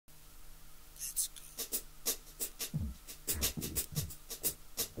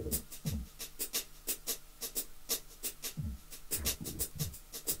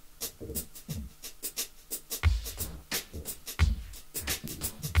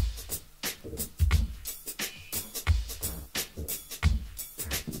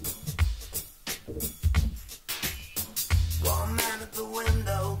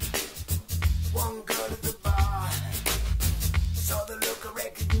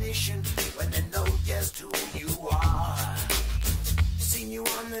station when they know just who you are. Seen you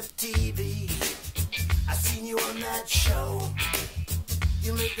on the TV, I seen you on that show.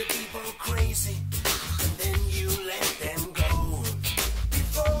 You make the people crazy, and then you let them go.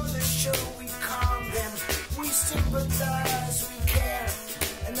 Before the show we calm them, we sympathize, we care,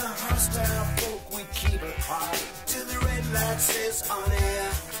 and the hostile folk we keep apart till the red light says on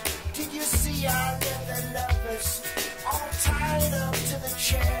air. Did you see our leather lovers all tied up to the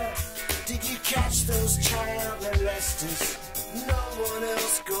chair? Did you catch those child molesters? No one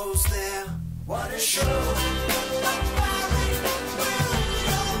else goes there. What a show!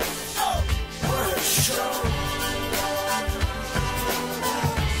 Oh, what a show!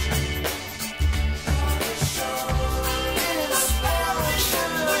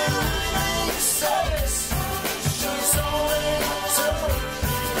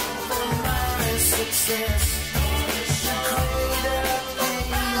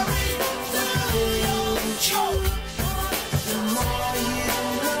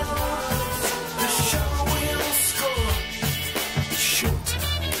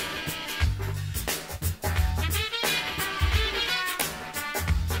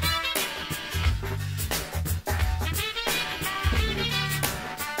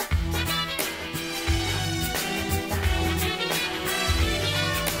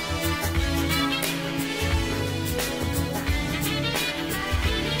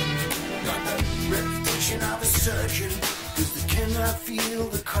 Feel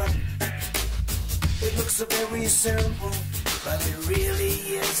the cut. It looks so very simple, but it really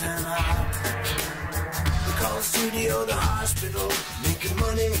isn't hard. We call the studio the hospital, making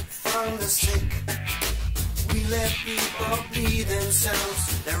money from the sick. We let people be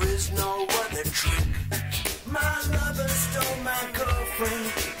themselves, there is no other trick. My lover stole my girlfriend,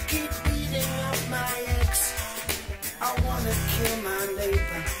 keep beating up my ex. I wanna kill my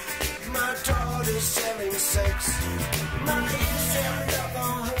neighbor, my daughter's selling sex. My innocent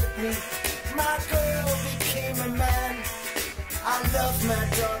lover hurt me, my girl became a man. I love my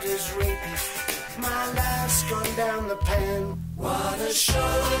daughter's rapist, my life's gone down the pan. What a show!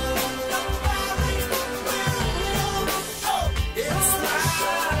 Oh, it's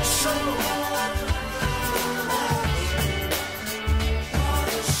my show!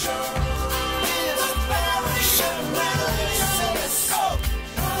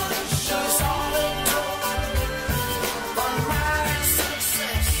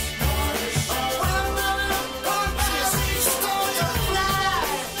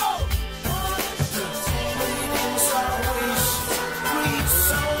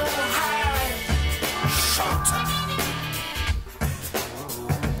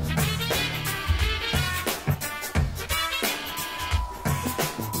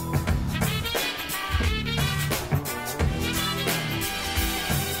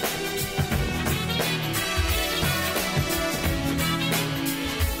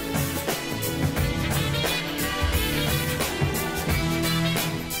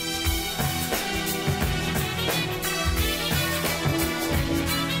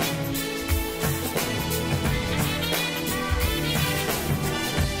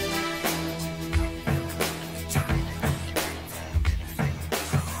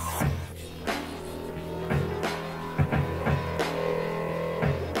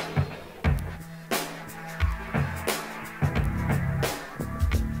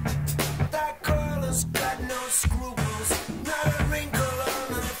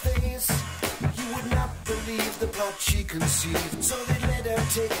 She conceived, so they let her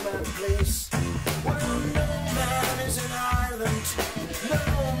take my place. Well, no man is an island, no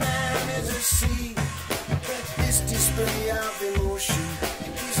man is a sea. But this display of emotion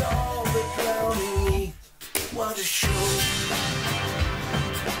is all that drowning me. What a show!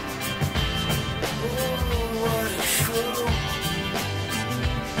 Oh, what a show!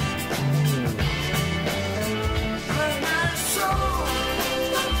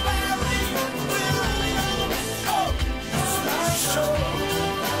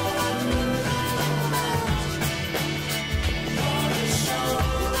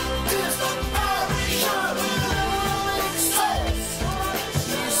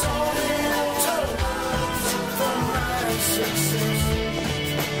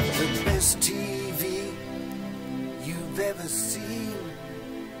 Ever seen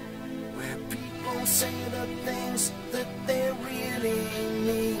where people say the things that they really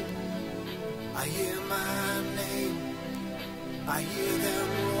mean. I hear my name, I hear them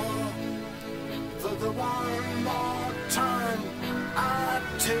roar. For the one more time I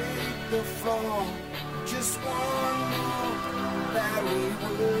take the floor. Just one more Larry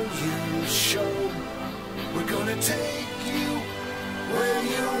Williams show. We're gonna take you where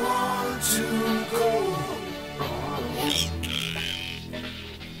you want. to go.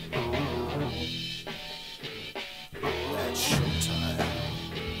 That's showtime.